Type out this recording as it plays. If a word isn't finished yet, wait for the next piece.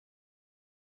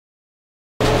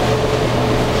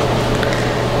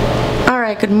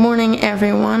Good morning,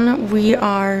 everyone. We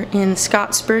are in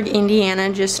Scottsburg,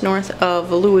 Indiana, just north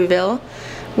of Louisville.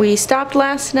 We stopped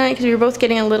last night because we were both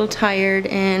getting a little tired,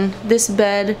 and this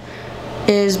bed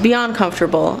is beyond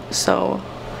comfortable, so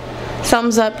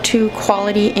thumbs up to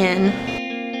Quality Inn.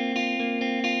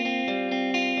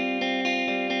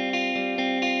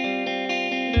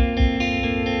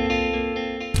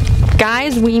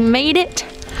 Guys, we made it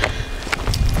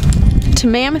to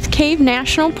Mammoth Cave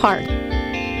National Park.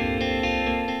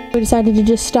 We decided to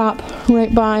just stop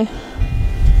right by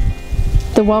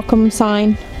the welcome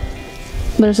sign.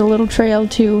 There's a little trail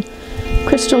to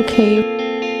Crystal Cave.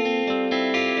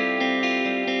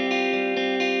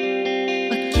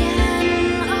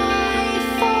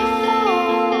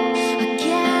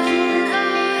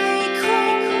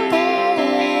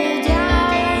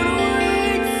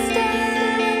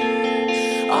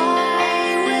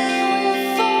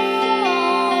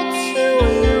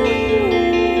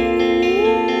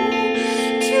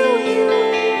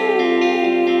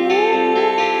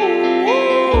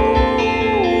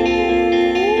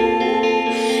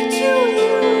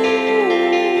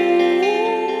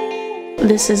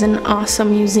 This is an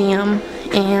awesome museum,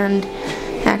 and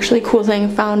actually a cool thing I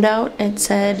found out, it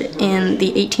said in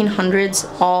the 1800s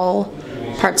all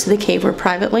parts of the cave were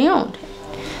privately owned.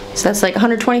 So that's like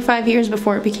 125 years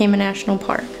before it became a national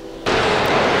park.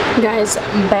 Guys,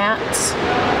 bats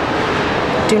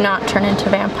do not turn into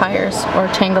vampires or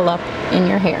tangle up in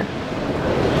your hair.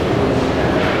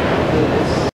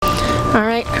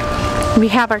 Alright, we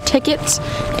have our tickets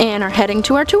and are heading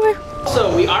to our tour.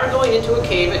 So we are going into a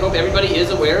cave. I hope everybody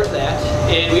is aware of that.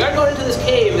 And we are going into this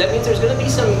cave. That means there's going to be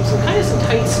some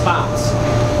tight spots.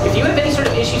 If you have any sort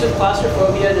of issues with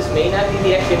claustrophobia, this may not be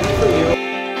the activity for you.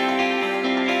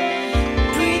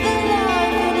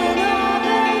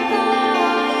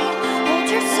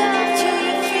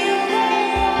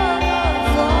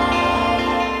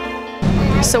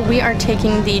 So we are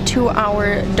taking the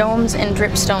 2-hour Domes and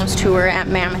Dripstones tour at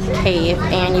Mammoth Cave,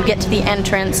 and you get to the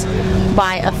entrance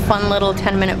by a fun little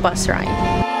 10-minute bus ride.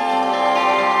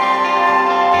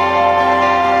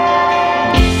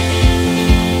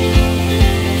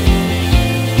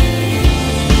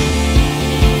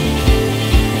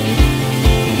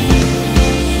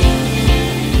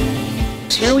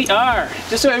 Here we are.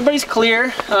 Just so everybody's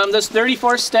clear, those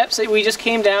 34 steps that we just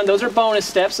came down, those are bonus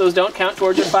steps. Those don't count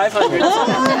towards your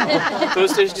 500.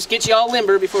 Those just get you all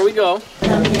limber before we go.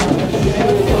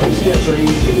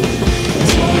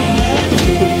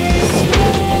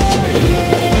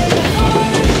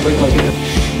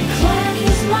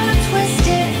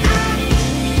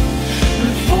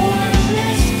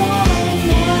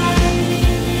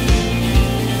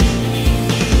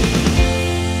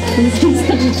 This is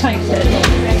such a tight fit.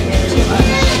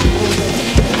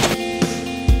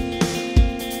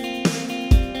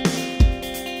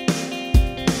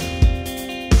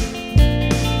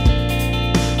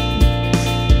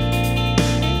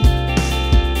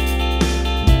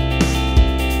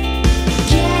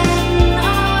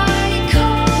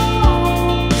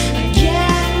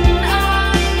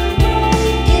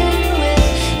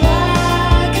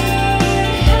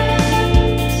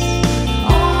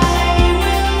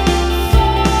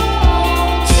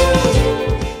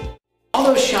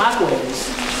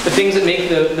 The things that make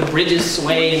the bridges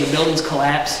sway and the buildings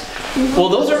collapse, well,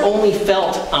 those are only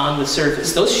felt on the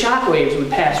surface. Those shock waves would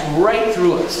pass right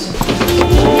through us.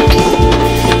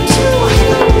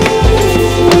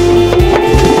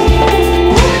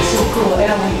 So cool,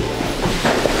 Ellie.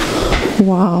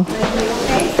 Wow.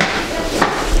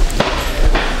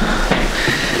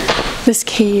 This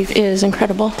cave is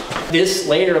incredible. This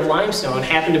layer of limestone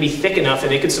happened to be thick enough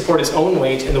that it could support its own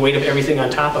weight and the weight of everything on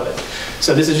top of it.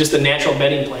 So this is just the natural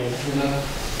bedding plane.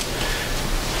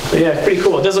 So yeah, pretty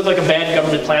cool. It does look like a bad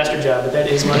government plaster job, but that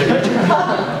is Mother Nature.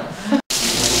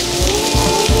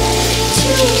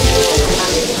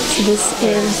 So this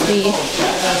is the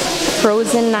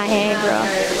frozen Niagara.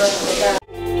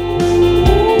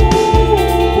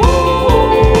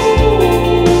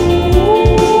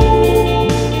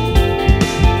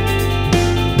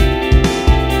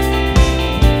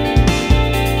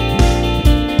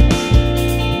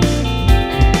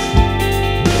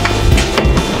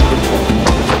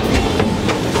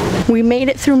 We made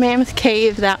it through Mammoth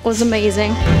Cave. That was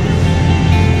amazing.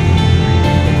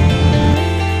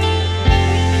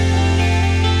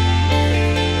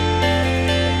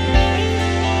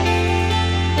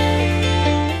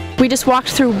 We just walked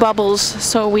through bubbles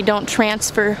so we don't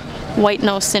transfer white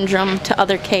nose syndrome to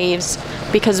other caves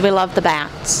because we love the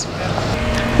bats.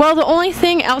 Well, the only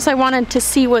thing else I wanted to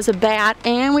see was a bat,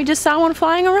 and we just saw one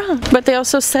flying around. But they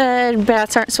also said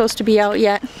bats aren't supposed to be out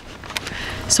yet.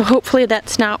 So hopefully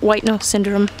that's not white nose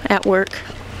syndrome at work.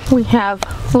 We have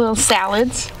little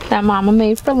salads that Mama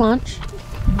made for lunch.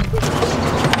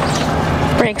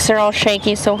 Brakes are all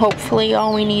shaky, so hopefully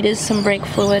all we need is some brake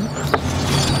fluid. So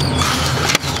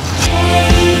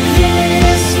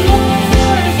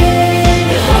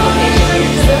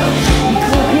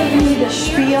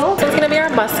it's going to be our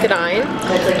muscadine.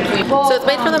 So it's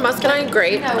made from the muscadine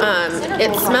grape.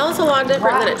 It smells a lot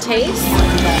different than it tastes.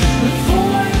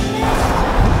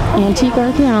 Antique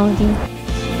archaeology.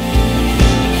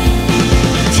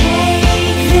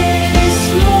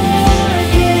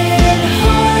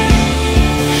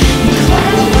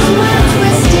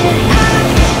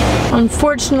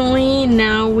 Unfortunately,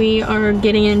 now we are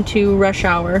getting into rush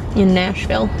hour in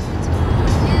Nashville.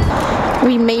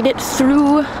 We made it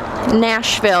through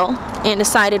Nashville and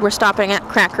decided we're stopping at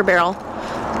Cracker Barrel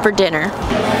for dinner.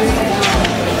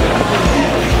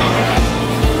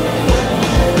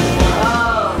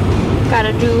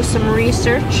 Gotta do some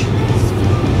research.